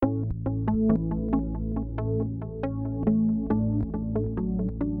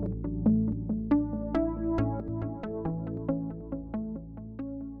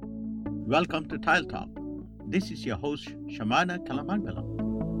Welcome to Tile Talk. This is your host, Shamana Kalamangalam.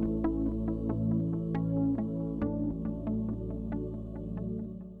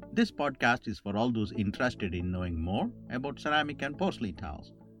 This podcast is for all those interested in knowing more about ceramic and porcelain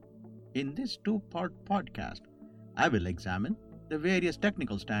tiles. In this two-part podcast, I will examine the various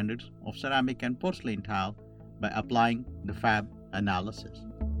technical standards of ceramic and porcelain tile by applying the FAB analysis.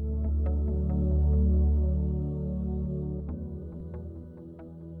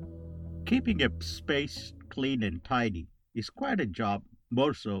 Keeping a space clean and tidy is quite a job,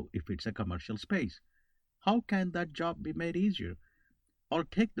 more so if it's a commercial space. How can that job be made easier? Or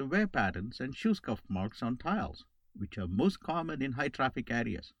take the wear patterns and shoe scuff marks on tiles, which are most common in high traffic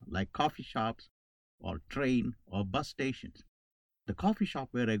areas like coffee shops or train or bus stations. The coffee shop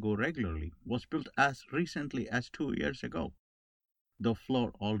where I go regularly was built as recently as 2 years ago. The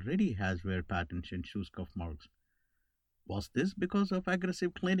floor already has wear patterns and shoe scuff marks. Was this because of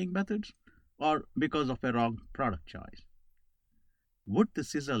aggressive cleaning methods or because of a wrong product choice? Would the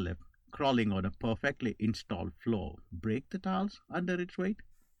scissor lift crawling on a perfectly installed floor break the tiles under its weight?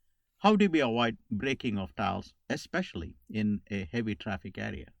 How do we avoid breaking of tiles, especially in a heavy traffic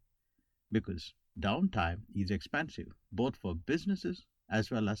area? Because downtime is expensive, both for businesses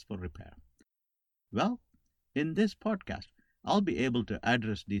as well as for repair. Well, in this podcast, I'll be able to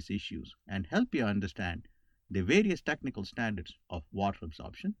address these issues and help you understand the various technical standards of water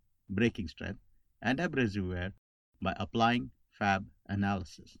absorption, breaking strength, and abrasive wear by applying FAB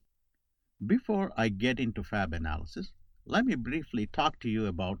analysis. Before I get into FAB analysis, let me briefly talk to you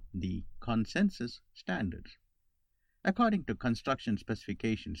about the consensus standards. According to Construction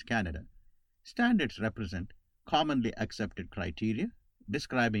Specifications Canada, standards represent commonly accepted criteria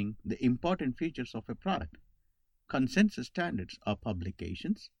describing the important features of a product. Consensus standards are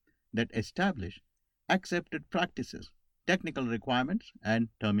publications that establish accepted practices, technical requirements, and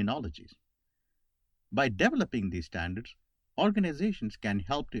terminologies. By developing these standards, organizations can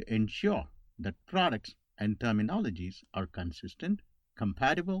help to ensure that products and terminologies are consistent,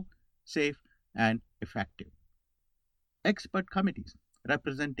 compatible, safe, and effective. Expert committees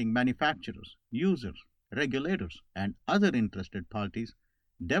representing manufacturers, users, regulators, and other interested parties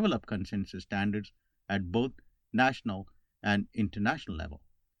develop consensus standards at both national and international level.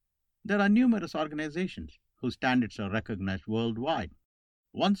 There are numerous organizations whose standards are recognized worldwide.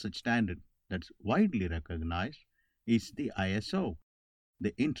 One such standard that's widely recognized is the ISO,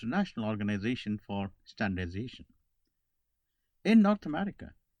 the International Organization for Standardization. In North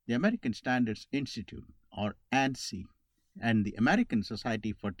America, the American Standards Institute, or ANSI, and the American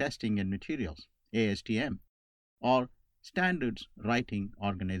Society for Testing and Materials, ASTM, are standards writing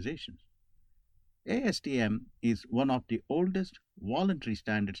organizations. ASTM is one of the oldest voluntary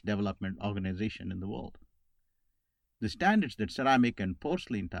standards development organizations in the world. The standards that ceramic and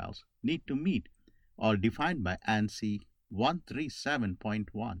porcelain tiles need to meet are defined by ANSI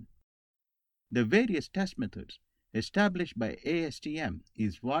 137.1. The various test methods established by ASTM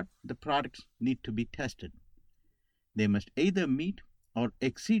is what the products need to be tested. They must either meet or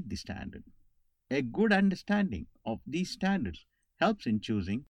exceed the standard. A good understanding of these standards helps in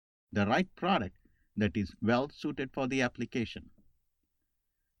choosing the right product that is well suited for the application.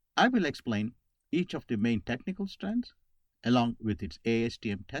 I will explain each of the main technical strands along with its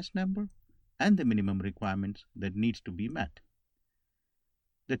ASTM test number and the minimum requirements that needs to be met.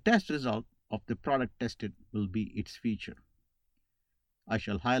 The test result of the product tested will be its feature. I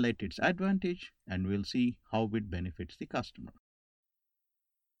shall highlight its advantage and we'll see how it benefits the customer.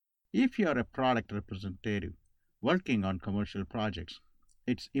 If you are a product representative working on commercial projects,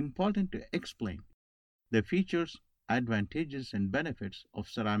 it's important to explain the features, advantages, and benefits of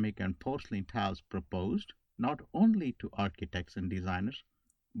ceramic and porcelain tiles proposed not only to architects and designers,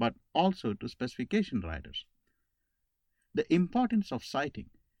 but also to specification writers. The importance of citing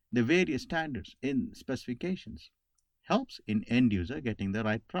the various standards in specifications helps in end user getting the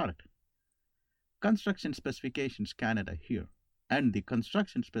right product. Construction Specifications Canada here and the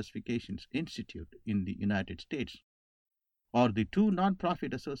Construction Specifications Institute in the United States are the two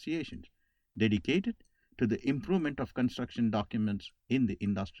non-profit associations dedicated to the improvement of construction documents in the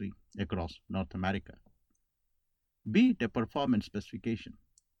industry across North America. Be it a performance specification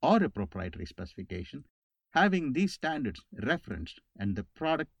or a proprietary specification, having these standards referenced and the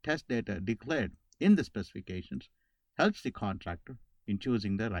product test data declared in the specifications helps the contractor in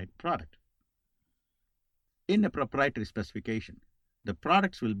choosing the right product. In a proprietary specification, the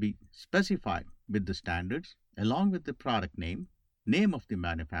products will be specified with the standards along with the product name, name of the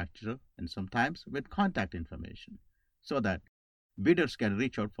manufacturer, and sometimes with contact information, so that bidders can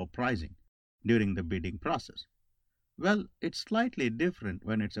reach out for pricing during the bidding process. Well, it's slightly different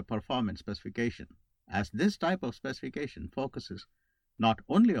when it's a performance specification, as this type of specification focuses not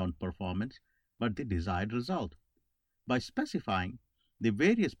only on performance but the desired result. By specifying the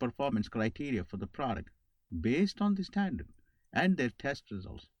various performance criteria for the product based on the standard and their test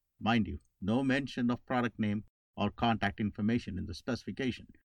results, mind you, no mention of product name or contact information in the specification,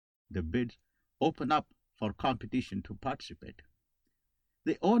 the bids open up for competition to participate.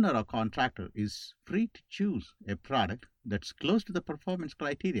 The owner or contractor is free to choose a product that's close to the performance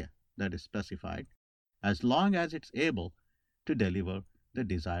criteria that is specified as long as it's able to deliver the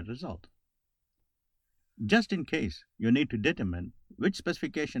desired result. Just in case you need to determine which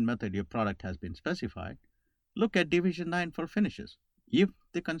specification method your product has been specified, look at Division 9 for finishes if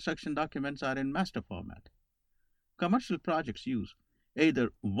the construction documents are in master format. Commercial projects use either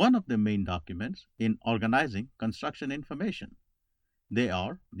one of the main documents in organizing construction information. They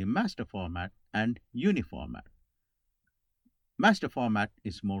are the master format and uniformat. Master format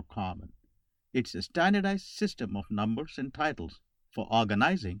is more common. It's a standardized system of numbers and titles for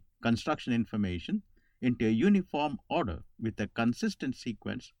organizing construction information into a uniform order with a consistent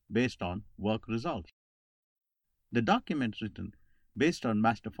sequence based on work results. The documents written based on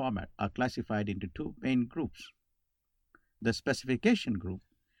master format are classified into two main groups: the specification group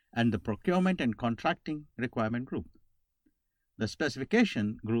and the procurement and contracting requirement group. The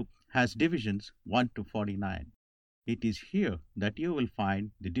specification group has divisions 1 to 49. It is here that you will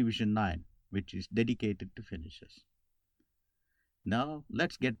find the Division 9, which is dedicated to finishes. Now,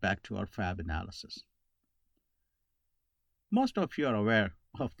 let's get back to our fab analysis. Most of you are aware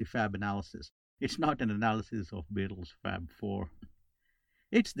of the fab analysis. It's not an analysis of Beetle's Fab 4.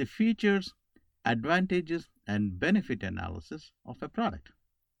 It's the features, advantages, and benefit analysis of a product.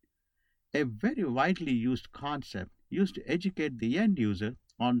 A very widely used concept used to educate the end user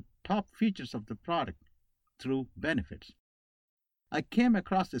on top features of the product through benefits. I came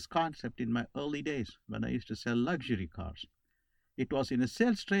across this concept in my early days when I used to sell luxury cars. It was in a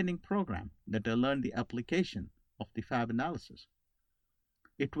sales training program that I learned the application of the fab analysis.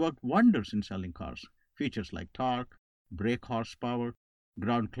 It worked wonders in selling cars. Features like torque, brake horsepower,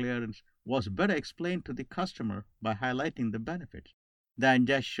 ground clearance was better explained to the customer by highlighting the benefits than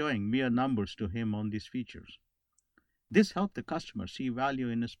just showing mere numbers to him on these features. This helped the customer see value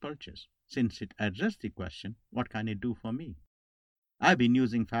in his purchase, since it addressed the question, what can it do for me? I've been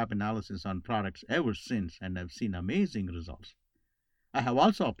using fab analysis on products ever since and have seen amazing results. I have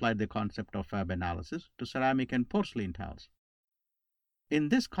also applied the concept of fab analysis to ceramic and porcelain tiles. In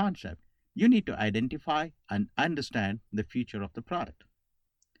this concept, you need to identify and understand the feature of the product,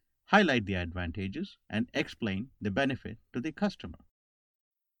 highlight the advantages, and explain the benefit to the customer.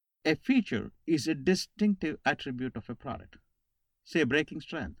 A feature is a distinctive attribute of a product, say braking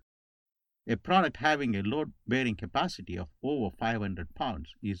strength. A product having a load-bearing capacity of over 500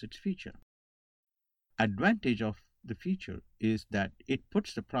 pounds is its feature. Advantage of the feature is that it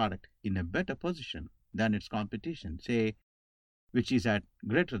puts the product in a better position than its competition, say, which is at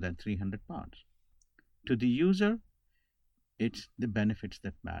greater than 300 pounds. To the user, it's the benefits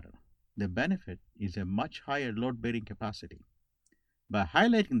that matter. The benefit is a much higher load-bearing capacity. By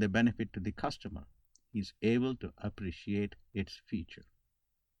highlighting the benefit to the customer, he is able to appreciate its feature.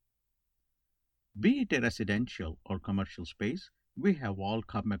 Be it a residential or commercial space, we have all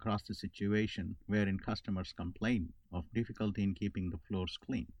come across the situation wherein customers complain of difficulty in keeping the floors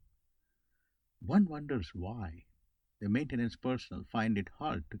clean. One wonders why the maintenance personnel find it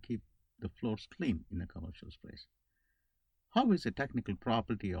hard to keep the floors clean in a commercial space. How is a technical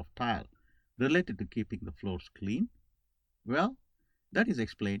property of tile related to keeping the floors clean? Well, that is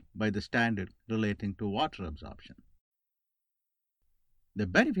explained by the standard relating to water absorption. The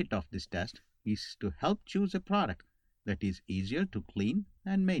benefit of this test is to help choose a product that is easier to clean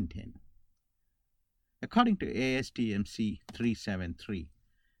and maintain. According to ASTM C373,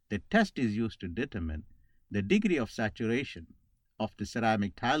 the test is used to determine the degree of saturation of the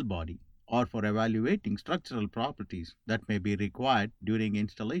ceramic tile body or for evaluating structural properties that may be required during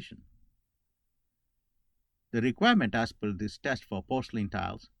installation. The requirement as per this test for porcelain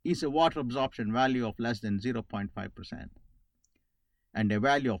tiles is a water absorption value of less than 0.5% and a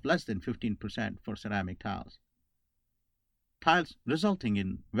value of less than 15% for ceramic tiles. Tiles resulting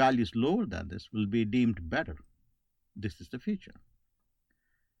in values lower than this will be deemed better. This is the feature.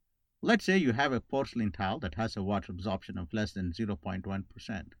 Let's say you have a porcelain tile that has a water absorption of less than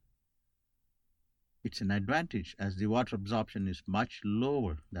 0.1%. It's an advantage as the water absorption is much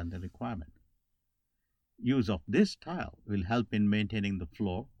lower than the requirement. Use of this tile will help in maintaining the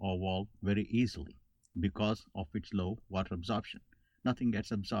floor or wall very easily because of its low water absorption. Nothing gets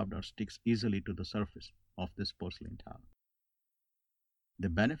absorbed or sticks easily to the surface of this porcelain tile. The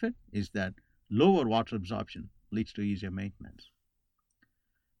benefit is that lower water absorption leads to easier maintenance.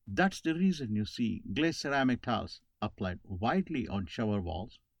 That's the reason you see glazed ceramic tiles applied widely on shower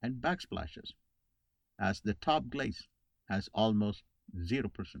walls and backsplashes, as the top glaze has almost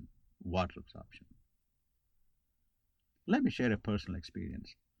 0% water absorption. Let me share a personal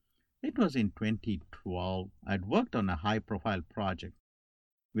experience. It was in 2012. I'd worked on a high profile project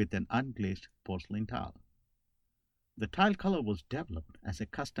with an unglazed porcelain tile. The tile color was developed as a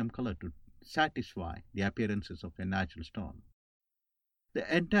custom color to satisfy the appearances of a natural stone.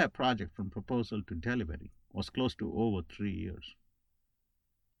 The entire project from proposal to delivery was close to over 3 years.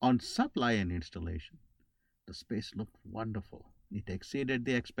 On supply and installation, the space looked wonderful. It exceeded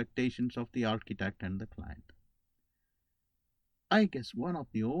the expectations of the architect and the client. I guess one of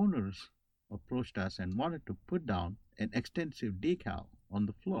the owners approached us and wanted to put down an extensive decal on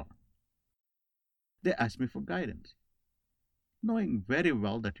the floor. They asked me for guidance. Knowing very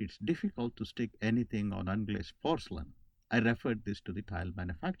well that it's difficult to stick anything on unglazed porcelain, I referred this to the tile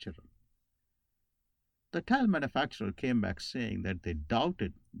manufacturer. The tile manufacturer came back saying that they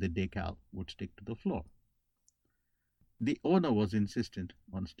doubted the decal would stick to the floor. The owner was insistent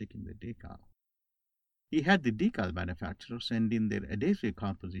on sticking the decal. He had the decal manufacturer send in their adhesive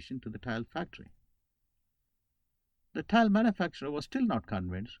composition to the tile factory. The tile manufacturer was still not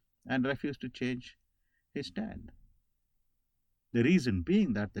convinced and refused to change his stand. The reason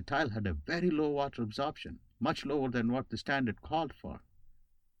being that the tile had a very low water absorption, much lower than what the standard called for.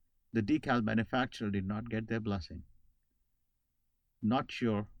 The decal manufacturer did not get their blessing. Not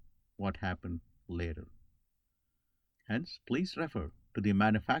sure what happened later. Hence, please refer to the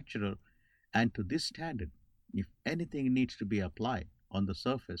manufacturer and to this standard if anything needs to be applied on the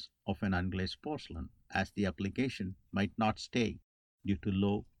surface of an unglazed porcelain, as the application might not stay due to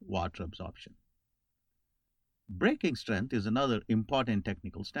low water absorption. Breaking strength is another important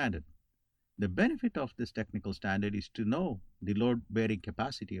technical standard. The benefit of this technical standard is to know the load-bearing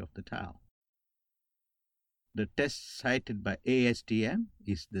capacity of the tile. The test cited by ASTM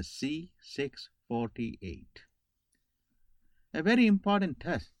is the C648. A very important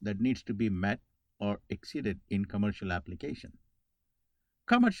test that needs to be met or exceeded in commercial application.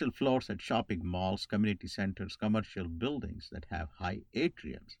 Commercial floors at shopping malls, community centers, commercial buildings that have high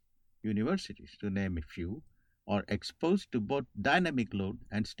atriums, universities to name a few, are exposed to both dynamic load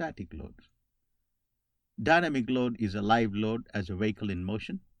and static loads. Dynamic load is a live load as a vehicle in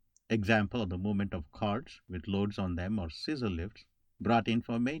motion. Example of the movement of carts with loads on them or scissor lifts brought in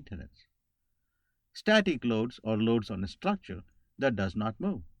for maintenance. Static loads are loads on a structure that does not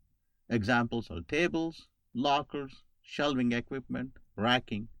move. Examples are tables, lockers, shelving equipment,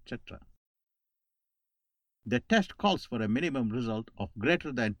 racking, etc. The test calls for a minimum result of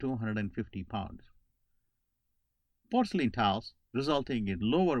greater than 250 pounds. Porcelain tiles resulting in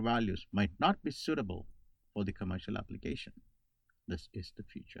lower values might not be suitable for the commercial application. This is the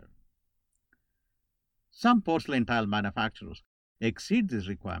future. Some porcelain tile manufacturers exceed this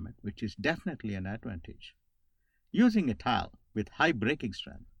requirement, which is definitely an advantage. Using a tile with high breaking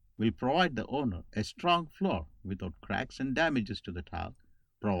strength will provide the owner a strong floor without cracks and damages to the tile,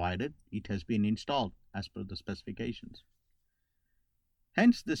 provided it has been installed as per the specifications.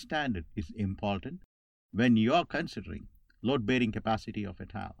 Hence, this standard is important when you are considering load-bearing capacity of a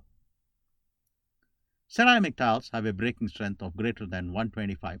tile. Ceramic tiles have a breaking strength of greater than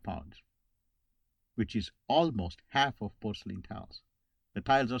 125 pounds, which is almost half of porcelain tiles. The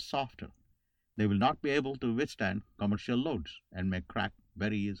tiles are softer. They will not be able to withstand commercial loads and may crack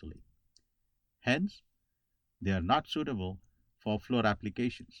very easily. Hence, they are not suitable for floor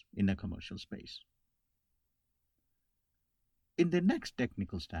applications in a commercial space. In the next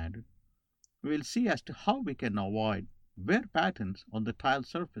technical standard, we will see as to how we can avoid wear patterns on the tile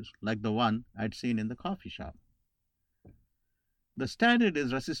surface like the one I'd seen in the coffee shop. The standard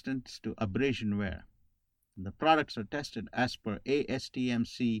is resistance to abrasion wear. The products are tested as per ASTM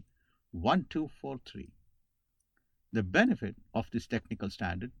C1243. The benefit of this technical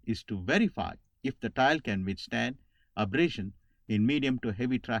standard is to verify if the tile can withstand abrasion in medium to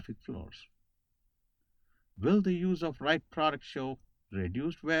heavy traffic floors. Will the use of right product show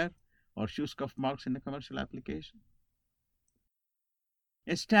reduced wear or shoe scuff marks in a commercial application?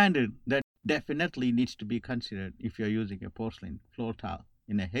 A standard that definitely needs to be considered if you are using a porcelain floor tile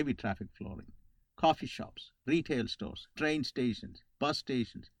in a heavy traffic flooring, coffee shops, retail stores, train stations, bus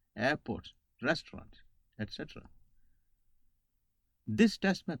stations, airports, restaurants, etc. This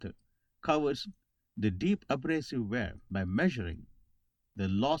test method covers the deep abrasive wear by measuring the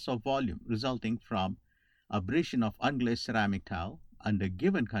loss of volume resulting from abrasion of unglazed ceramic tile under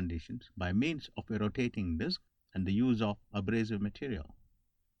given conditions by means of a rotating disc and the use of abrasive material.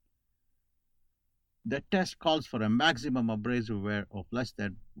 The test calls for a maximum abrasive wear of less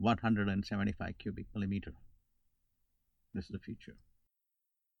than 175 cubic millimeter. This is the feature.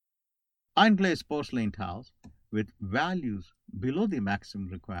 Unglazed porcelain tiles with values below the maximum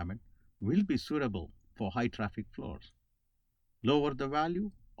requirement will be suitable for high traffic floors. Lower the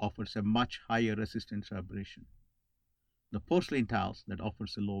value offers a much higher resistance to abrasion. The porcelain tiles that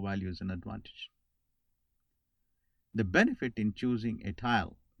offers a low value is an advantage. The benefit in choosing a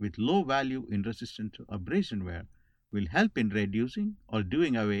tile with low value in resistance to abrasion wear will help in reducing or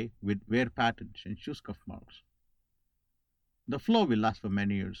doing away with wear patterns and shoe scuff marks. The floor will last for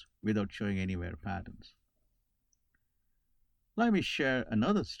many years without showing any wear patterns. Let me share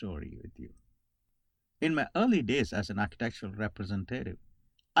another story with you. In my early days as an architectural representative,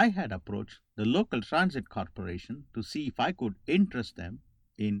 I had approached the local transit corporation to see if I could interest them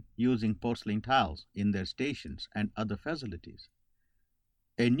in using porcelain tiles in their stations and other facilities.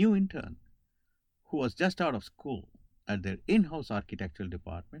 A new intern who was just out of school at their in-house architectural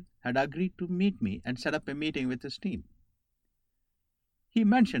department had agreed to meet me and set up a meeting with his team. He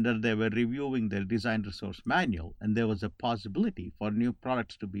mentioned that they were reviewing their design resource manual and there was a possibility for new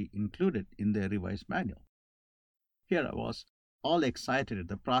products to be included in their revised manual. Here I was, all excited at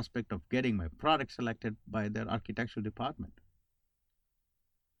the prospect of getting my product selected by their architectural department.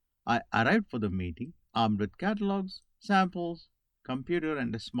 I arrived for the meeting armed with catalogs, samples, computer,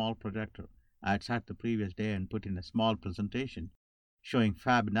 and a small projector. I had sat the previous day and put in a small presentation showing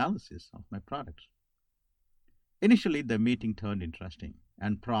fab analysis of my products. Initially, the meeting turned interesting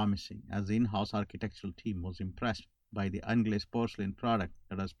and promising as the in-house architectural team was impressed by the unglazed porcelain product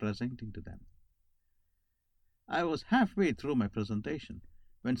that I was presenting to them. I was halfway through my presentation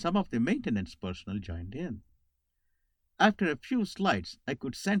when some of the maintenance personnel joined in. After a few slides, I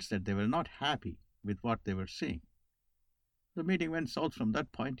could sense that they were not happy with what they were seeing. The meeting went south from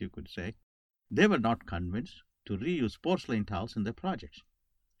that point, you could say. They were not convinced to reuse porcelain tiles in their projects.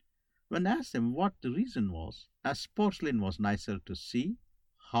 When asked them what the reason was, as porcelain was nicer to see,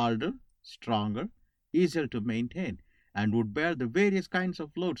 harder, stronger, easier to maintain, and would bear the various kinds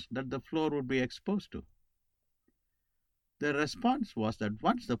of loads that the floor would be exposed to. The response was that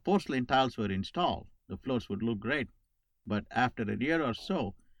once the porcelain tiles were installed, the floors would look great, but after a year or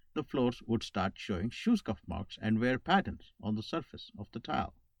so, the floors would start showing shoe scuff marks and wear patterns on the surface of the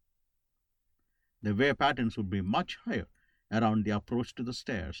tile. The wear patterns would be much higher around the approach to the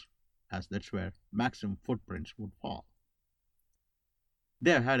stairs, as that's where maximum footprints would fall.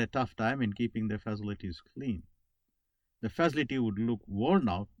 They had a tough time in keeping their facilities clean. The facility would look worn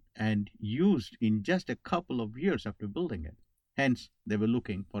out and used in just a couple of years after building it. Hence, they were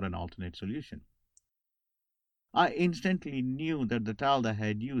looking for an alternate solution. I instantly knew that the tile they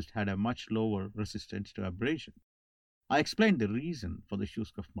had used had a much lower resistance to abrasion. I explained the reason for the shoe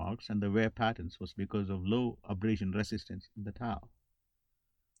scuff marks and the wear patterns was because of low abrasion resistance in the tile.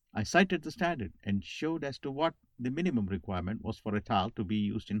 I cited the standard and showed as to what the minimum requirement was for a tile to be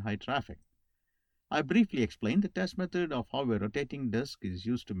used in high traffic. I briefly explained the test method of how a rotating disc is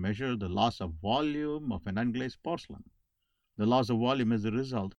used to measure the loss of volume of an unglazed porcelain. The loss of volume is the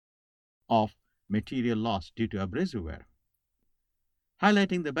result of material loss due to abrasive wear.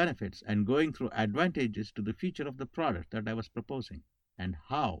 Highlighting the benefits and going through advantages to the feature of the product that I was proposing and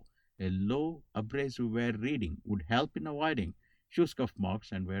how a low abrasive wear reading would help in avoiding shoe scuff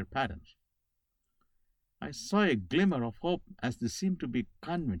marks and wear patterns. I saw a glimmer of hope as they seemed to be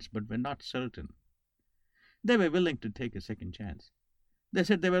convinced but were not certain. They were willing to take a second chance. They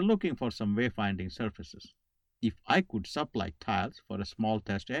said they were looking for some wayfinding surfaces. If I could supply tiles for a small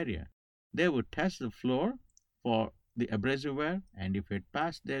test area, they would test the floor for the abrasive wear, and if it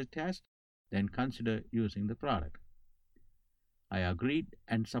passed their test, then consider using the product. I agreed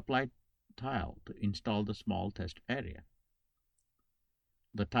and supplied tile to install the small test area.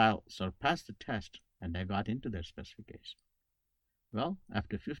 The tile surpassed the test and I got into their specification. Well,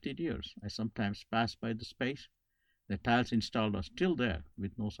 after 15 years, I sometimes pass by the space. The tiles installed are still there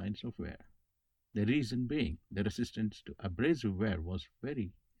with no signs of wear. The reason being the resistance to abrasive wear was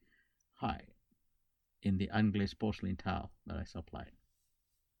very high in the unglazed porcelain tile that I supplied.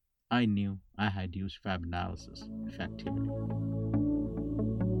 I knew I had used fab analysis effectively.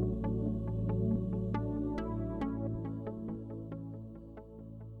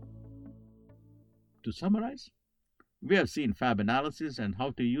 To summarize, we have seen fab analysis and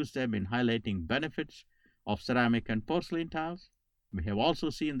how to use them in highlighting benefits of ceramic and porcelain tiles. We have also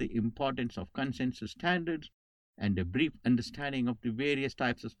seen the importance of consensus standards and a brief understanding of the various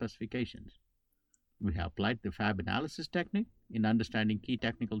types of specifications. We have applied the FAB analysis technique in understanding key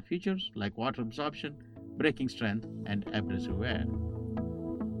technical features like water absorption, braking strength, and abrasive wear.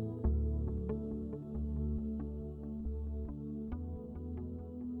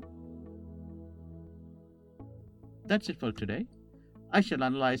 That's it for today. I shall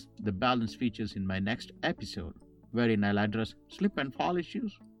analyze the balance features in my next episode, wherein I'll address slip and fall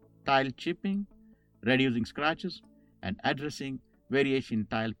issues, tile chipping, reducing scratches, and addressing variation in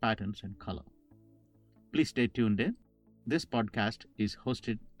tile patterns and color. Please stay tuned in. This podcast is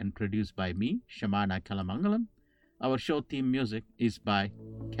hosted and produced by me, Shamana Kalamangalam. Our show theme music is by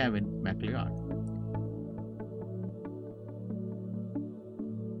Kevin MacLeod.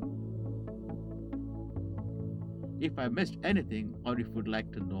 If I missed anything or if you would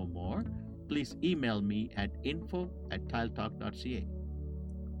like to know more, please email me at info@tiletalk.ca.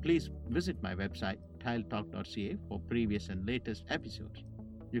 Please visit my website tiletalk.ca for previous and latest episodes.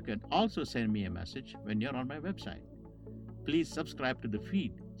 You can also send me a message when you're on my website. Please subscribe to the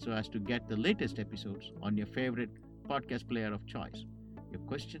feed so as to get the latest episodes on your favorite podcast player of choice. Your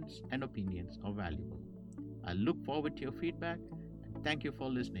questions and opinions are valuable. I look forward to your feedback and thank you for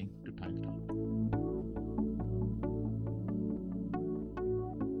listening to Tile Talk.